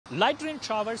light rain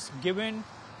showers given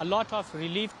a lot of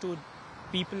relief to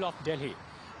people of Delhi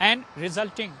and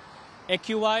resulting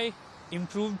AQI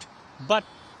improved, but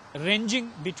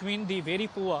ranging between the very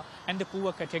poor and the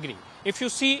poor category. If you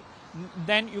see,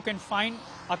 then you can find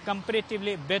a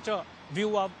comparatively better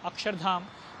view of Akshardham,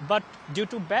 but due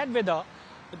to bad weather,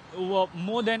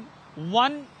 more than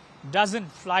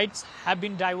 12 flights have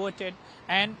been diverted,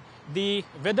 and the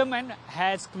weatherman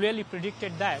has clearly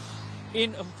predicted that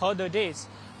in further days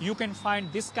you can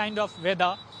find this kind of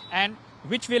weather, and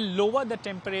which will lower the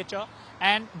temperature,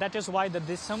 and that is why the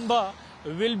December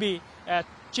will be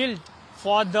chilled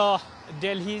for the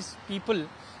Delhi's people.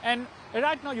 And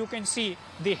right now you can see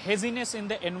the haziness in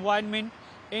the environment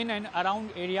in and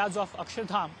around areas of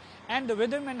Akshardham, and the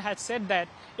weatherman has said that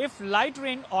if light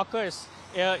rain occurs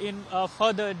in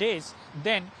further days,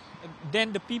 then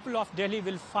the people of Delhi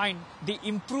will find the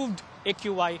improved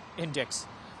AQI index.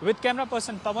 With camera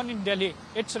person Pawan in Delhi,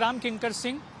 it's Ram Kinkar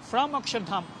Singh from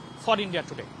Akshardham for India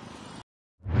Today.